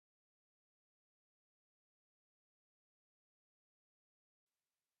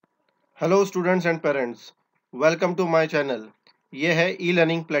Hello students end parents, welcome to my channel. ये है e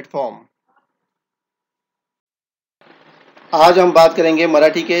learning platform. आज हम बात करेंगे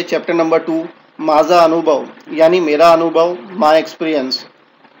मराठी के चैप्टर नंबर 2 माझा अनुभव यानी मेरा अनुभव, माय एक्सपिरियन्स।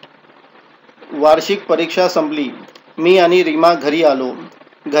 वार्षिक परीक्षा संपली। मी आणि रीमा घरी आलो।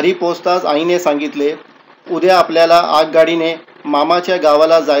 घरी पोचताच आईने सांगितले, उद्या आपल्याला आगगाडीने मामाच्या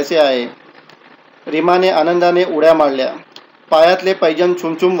गावाला जायचे आहे। रीमाने आनंदाने उड्या मारल्या। पायातले पैजण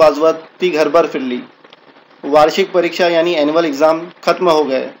छुमछुम वाजवत ती घरभर फिरली। वार्षिक परीक्षा यानी एनुअल एग्ज़ाम खत्म हो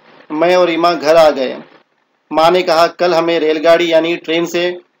गए। मैं और रीमा घर आ गए। माँ ने कहा, कल हमें रेलगाड़ी यानी ट्रेन से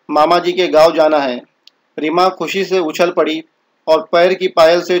मामा जी के गांव जाना है। रीमा खुशी से उछल पड़ी और पैर की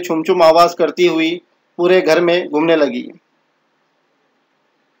पायल से छुमछुम आवाज़ करती हुई पूरे घर में घूमने लगी।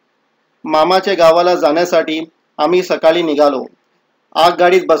 मामाच्या गावाला जाण्यासाठी आम्ही सकाळी निघालो।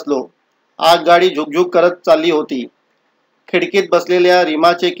 आगगाडीत बसलो। आगगाडी झुकझुक करत चालली होती। खिडकीत बसलेल्या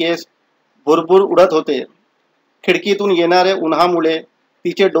रीमाचे केस भुरभुर उडत होते। खिडकीतून येणारे उन्हामुळे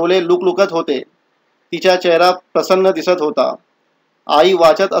तिचे डोळे लुकलुकत होते। तिचा चेहरा प्रसन्न दिसत होता। आई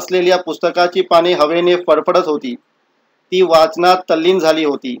वाचत असलेल्या पुस्तकाची पाने हवेने फडफडत होती। ती वाचनात तल्लीन झाली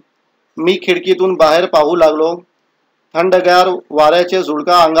होती। मी खिडकीतून बाहेर पाहू लागलो। थंडगार वाऱ्याचे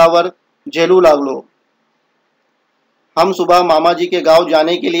झुळका अंगावर झेलू लागलो। हम सुबह मामा जी के गांव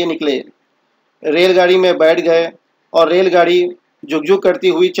जाने के लिए निकले। रेलगाड़ी में बैठ गए और रेलगाड़ी झुकझुक करती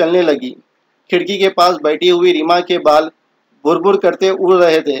हुई चलने लगी। खिड़की के पास बैठी हुई रीमा के बाल भुरभुर करते उड़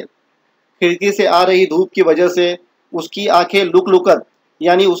रहे थे। खिड़की से आ रही धूप की वजह से उसकी आंखें लुकलुकत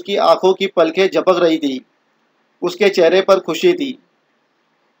यानी उसकी आंखों की पलकें झपक रही थी। उसके चेहरे पर खुशी थी।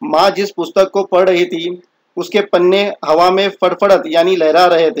 माँ जिस पुस्तक को पढ़ रही थी उसके पन्ने हवा में फड़फड़त यानी लहरा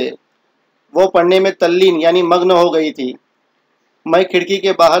रहे थे। वो पढ़ने में तल्लीन यानी मग्न हो गई थी। मैं खिड़की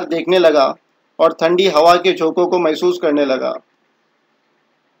के बाहर देखने लगा और ठंडी हवा के झोंकों को महसूस करने लगा।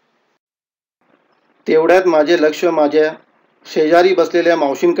 तेवढ्यात माझे लक्ष माझ्या शेजारी बसलेल्या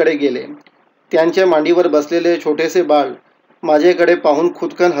मावशींकडे गेले। त्यांच्या मांडीवर बसलेले छोटेसे बाळ माझ्याकडे पाहून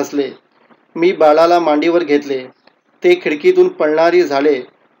खुदकन हसले। मी बाळाला मांडीवर घेतले। ते खिडकीतून पडणारी झाडे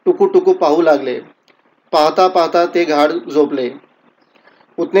टुकू पाहू लागले। पाहता पाहता ते झाड झोपले।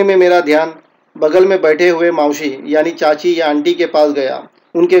 उतने में मेरा ध्यान बगल में बैठे हुए मौसी यानी चाची या आंटी के पास गया।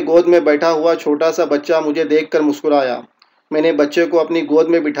 उनके गोद में बैठा हुआ छोटा सा बच्चा मुझे देखकर मुस्कुराया। मैंने बच्चे को अपनी गोद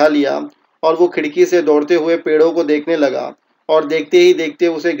में बिठा लिया और वो खिड़की से दौड़ते हुए पेड़ों को देखने लगा और देखते ही देखते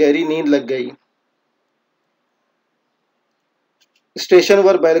उसे गहरी नींद लग गई।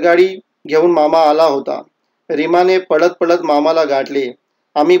 स्टेशनवर बैलगाडी घेऊन मामा आला होता। रीमाने पळत पळत मामाला गाठले।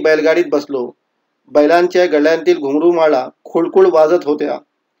 आम्ही बैलगाडीत बसलो। बैलांच्या गळ्यांतील घुंगरूमाळा खुळखुळ वाजत होत्या।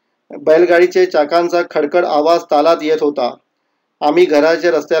 बैलगाडीचे चाकांचा खडखड आवाज तालात येत होता। आम्ही घराच्या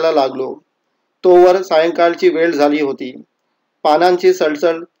रस्त्याला लागलो। तोवर सायंकाळची वेळ झाली होती। पानांची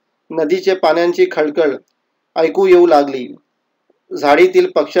सळसळ, नदीचे पाण्याची खळखळ ऐकू येऊ लागली। झाडीतील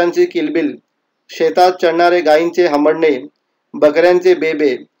पक्ष्यांची किलबिल, शेतात चरणारे गायींचे हंबरणे, बकऱ्यांचे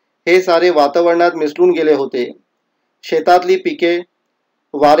बेबे हे सारे वातावरणात मिसळून गेले होते। शेतातली पिके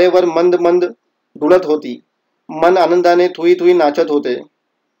वारेवर मंद मंद डुलत होती। मन आनंदाने थुई थुई नाचत होते।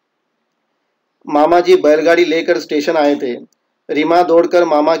 मामा जी बैलगाड़ी लेकर स्टेशन आए थे। रीमा दौड़कर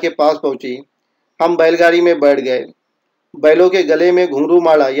मामा के पास पहुंची। हम बैलगाड़ी में बैठ गए। बैलों के गले में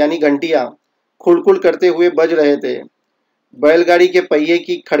घुंघरूमाला यानी घंटियां खुड़खुड़ करते हुए बज रहे थे। बैलगाड़ी के पहिए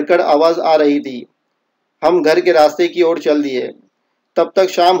की खड़खड़ आवाज़ आ रही थी। हम घर के रास्ते की ओर चल दिए। तब तक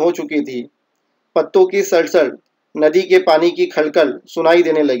शाम हो चुकी थी। पत्तों की सड़सड़, नदी के पानी की खलखल सुनाई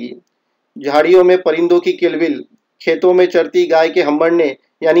देने लगी। झाड़ियों में परिंदों की किलबिल, खेतों में चरती गाय के हंबड़ने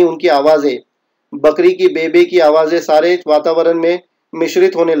यानी उनकी आवाज़ें, बकरी की बेबे की आवाज़ें सारे वातावरण में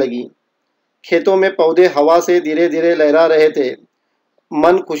मिश्रित होने लगी। खेतों में पौधे हवा से धीरे धीरे लहरा रहे थे।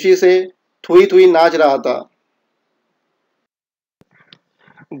 मन खुशी से थुई थुई नाच रहा था।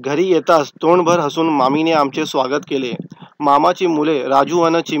 घरी येताच तोंडभर हसून मामीने आमचे स्वागत केले। मामाची मुले राजू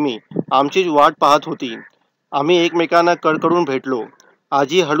आणि चिमी आमची वाट पाहत होती। आम्ही एकमेकांना कडकडून भेटलो।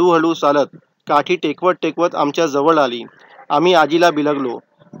 आजी हळूहळू चालत काठी टेकवत टेकवत आमच्या जवळ आली। आम्ही आजीला बिलगलो।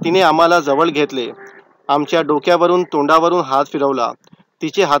 तिने आम्हाला जवळ घेतले। आमच्या डोक्यावरून तोंडावरून हात फिरवला।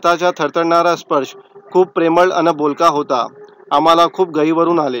 तिचे हाताचा थरथरणारा स्पर्श खूप प्रेमळ आणि बोलका होता। आम्हाला खूप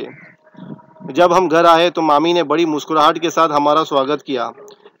गहीवरून आले। जब हम घर आए तो मामी ने बड़ी मुस्कुराहट के साथ हमारा स्वागत किया।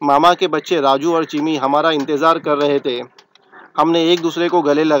 मामा के बच्चे राजू और चिमी हमारा इंतज़ार कर रहे थे। हमने एक दूसरे को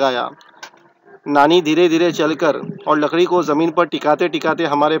गले लगाया। नानी धीरे धीरे चलकर और लकड़ी को ज़मीन पर टिकाते टिकाते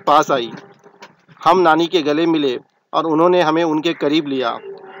हमारे पास आई। हम नानी के गले मिले और उन्होंने हमें उनके करीब लिया।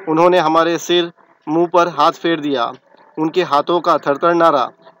 उन्होंने हमारे सिर, मुंह पर हाथ फेर दिया। उनके हाथों का थरथरनारा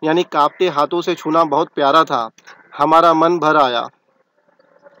यानी कांपते हाथों से छूना बहुत प्यारा था। हमारा मन भर आया।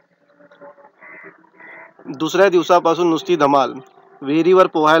 दुसऱ्या दिवसापासून नुसती धमाल. विहिरीवर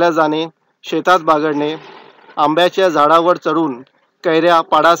पोहायला जाणे, शेतात बागडणे, आंब्याच्या झाडावर चढून कैऱ्या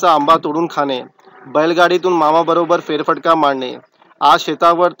पाडाचा आंबा तोडून खाणे, बैलगाडीतून मामाबरोबर फेरफटका मारणे, आज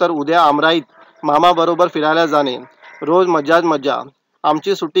शेतावर तर उद्या आमराईत मामाबरोबर फिरायला जाणे. रोज मज्जाच मज्जा.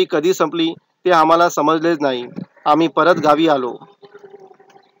 आमची सुट्टी कधी संपली ते आम्हाला समजलेच नहीं. आम्ही परत गावी आलो.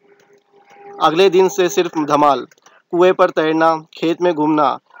 अगले दिन से सिर्फ धमाल. कुएं पर तैरना, खेत में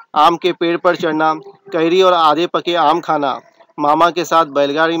घूमना, आम के पेड़ पर चढ़ना, कैरी और आधे पके आम खाना, मामा के साथ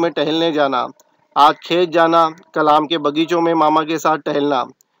बैलगाड़ी में टहलने जाना, आज खेत जाना, कल आम के बगीचों में मामा के साथ टहलना,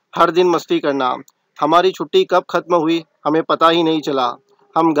 हर दिन मस्ती करना. हमारी छुट्टी कब खत्म हुई हमें पता ही नहीं चला.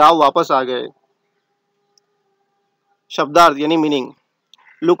 हम गांव वापस आ गए. शब्दार्थ यानी मीनिंग.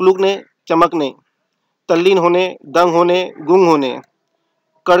 लुकलुकने, चमकणे, तल्लीन होणे, दंग होणे, गुंग होणे,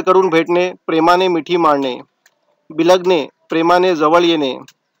 कडकडून भेटणे, प्रेमाने मिठी मारणे, बिलगणे, प्रेमाने जवळ येणे,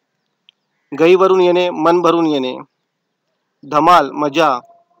 गईवरून येणे, मन भरून येणे, धमाल, मजा,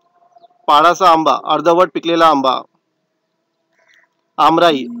 पाडाचा आंबा, अर्धवट पिकलेला आंबा,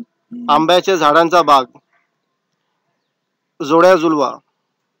 आमराई, आंब्याच्या झाडांचा बाग, जोड्या जुलवा,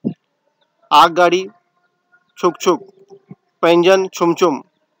 आगगाडी, छुकछुक, पैंजण, छुमछुम,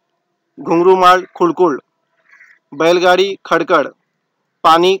 घुंगरूमाळ, खुळखुळ, बैलगाडी, खडखड,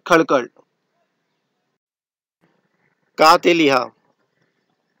 पाणी, खळखळ. का ते लिहा.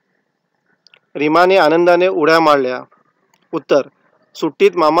 रीमाने आनंदाने उड्या मारल्या. उत्तर.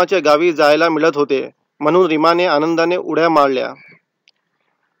 सुट्टीत मामाच्या गावी जायला मिळत होते म्हणून रीमाने आनंदाने उड्या मारल्या.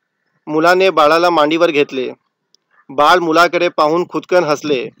 मुलाने बाळाला मांडीवर घेतले. बाळ मुलाकडे पाहून खुदकन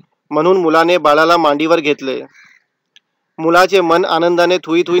हसले म्हणून मुलाने बाळाला मांडीवर घेतले. मुलाचे मन आनंदाने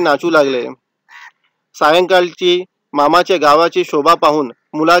थुई थुई नाचू लागले. सायंकाळची मामाच्या गावाची शोभा पाहून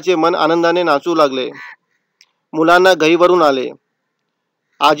मुलाचे मन आनंदाने नाचू लागले. मुलांना गहीवरून आले.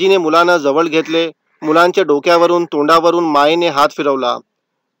 आजीने मुलांना जवळ घेतले. मुलांच्या डोक्यावरून तोंडावरून मायेने हात फिरवला.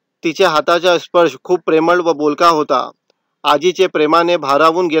 तिच्या हाताचा स्पर्श खूप प्रेमळ व बोलका होता. आजीचे प्रेमाने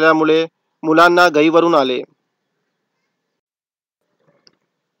भारावून गेल्यामुळे मुलांना गहीवरून आले.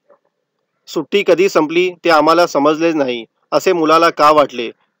 सुट्टी कधी संपली ते आम्हाला समजलेच नाही असे मुलाला का वाटले.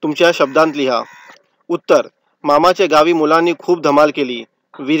 तुमच्या शब्दांत लिहा. उत्तर. मामाच्या गावी मुलांनी खूप धमाल केली.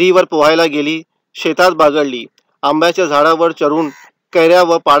 विहिरीवर पोहायला गेली, शेतात बागडली, आंब्याच्या झाडावर चढून कैऱ्या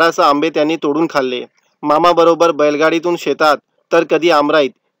व पाडाचा आंबे त्यांनी तोडून खाल्ले. मामाबरोबर बैलगाडीतून शेतात तर कधी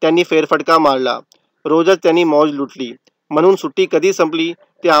आमराईत त्यांनी फेरफटका मारला. रोजच त्यांनी मौज लुटली. म्हणून सुट्टी कधी संपली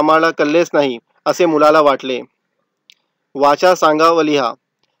ते आम्हाला कळलेच नाही असे मुलाला वाटले. वाचा, सांगा व लिहा.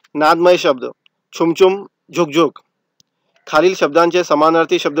 नादमय शब्द. छुमछुम, झुकझुक. खालील शब्दांचे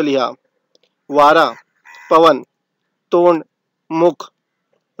समानार्थी शब्द लिहा. वारा, पवन, तोंड, मुख,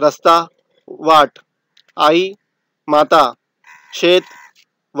 रस्ता, वाट, आई, माता, शेत,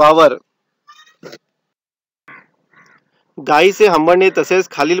 वावर. गायीचे हंबरणे तसेच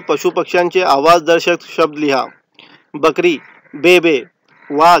खालील पशुपक्ष्यांचे आवाजदर्शक शब्द लिहा. बकरी, बे बे,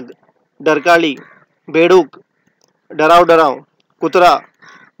 वाघ, डरकाळी, बेडूक, डराव डराव, कुत्रा,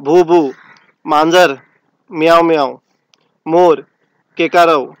 भू भू, मांजर, म्याव म्याव, मोर,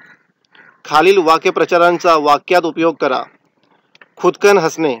 केकारव. खालील वाक्यप्रचारांचा वाक्यात उपयोग करा. खुदकन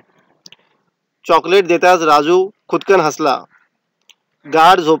हसणे. चॉकलेट देताच राजू खुदकन हसला.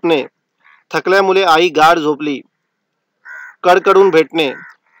 गाढ झोपणे. थकल्यामुळे आई गाढ झोपली. कडकडून भेटणे.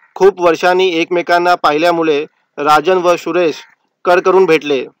 खूप वर्षांनी एकमेकांना पाहिल्यामुळे राजन व सुरेश कडकडून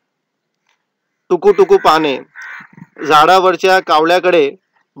भेटले. टुकू पाहणे. झाडावरच्या कावळ्याकडे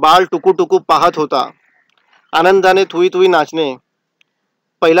बाळ टुकू पाहत होता. आनंदाने थुई थुई नाचणे.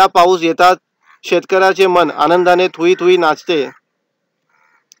 पहिला पाऊस येतात शेतकऱ्याचे मन आनंदाने थुई थुई नाचते.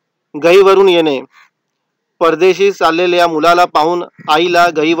 गहीवरून येणे. परदेशी चाललेल्या मुलाला पाहून आईला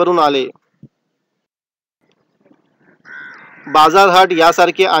गहीवरून आले. बाजारहाट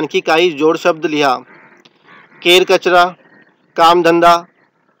यासारखे आणखी काही जोडशब्द लिहा. केर कचरा, कामधंदा,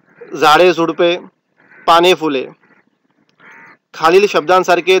 झाडे झुडपे, पाने फुले. खालील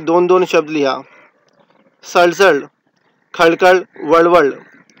शब्दांसारखे दोन दोन शब्द लिहा. सळसळ, खळखळ, वळवळ,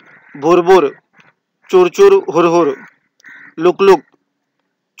 भुरभुर, चुरचुर, हुरहुर, लुकलुक,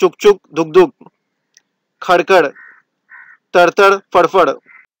 चुकचुक, धुकधुक, खडखड, तडतड, फडफड.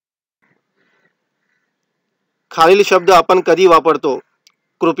 खालील शब्द आपण कधी वापरतो.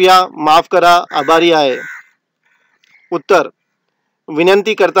 कृपया, माफ करा, आभारी आहे. उत्तर.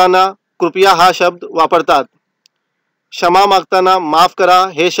 विनंती करताना कृपया हा शब्द वापरतात. क्षमा मागताना माफ करा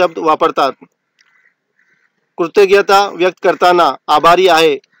हे शब्द वापरतात. कृतज्ञता व्यक्त करताना आभारी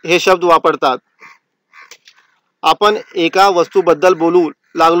आहे हे शब्द वापरतात. आपण एका वस्तूबद्दल बोलू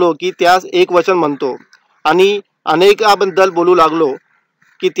लागलो की त्यास एक वचन म्हणतो आणि अनेकाबद्दल बोलू लागलो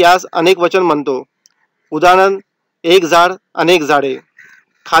की त्यास अनेक वचन म्हणतो. उदाहरण एक झाड अनेक झाडे.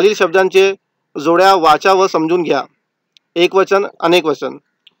 खालील शब्दांचे जोड्या वाचा व समजून घ्या. एकवचन अनेकवचन.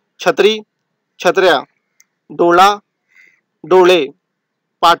 छत्री छत्र्या, डोळा डोळे,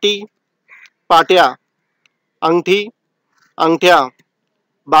 पाटी पाट्या, अंगठी अंगठ्या,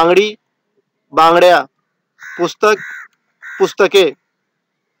 बांगडी बांगड्या, पुस्तक पुस्तके.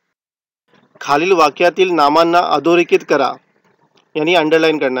 खालील वाक्यातील नामांना अधोरेखित करा, यानी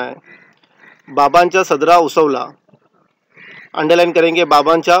अंडरलाइन करना है. बाबांचा सदरा उसवला, अंडरलाइन करेंगे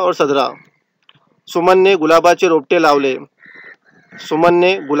बाबांचा और सदरा. सुमनने गुलाबाचे रोपटे लावले,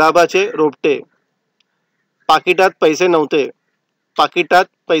 सुमनने गुलाबाचे रोपटे. पाकिटात पैसे नव्हते, पाकिटात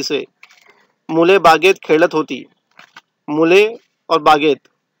पैसे. मुले बागेत खेळत होती, मुले और बागेत.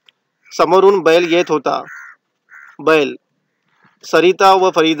 समोरून बैल येत होता, बैल. सरिता व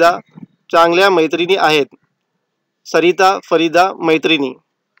फरीदा चांगल्या मैत्रिणी आहेत, सरिता फरीदा मैत्रिणी.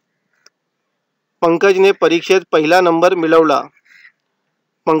 पंकज ने परीक्षेत पहिला नंबर मिळवला,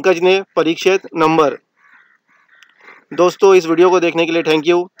 पंकज ने परीक्षेत नंबर. दोस्तों, इस वीडियो को देखने के लिए थैंक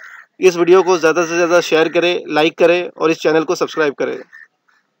यू. इस वीडियो को ज़्यादा से ज़्यादा शेयर करें, लाइक करें और इस चैनल को सब्सक्राइब करें.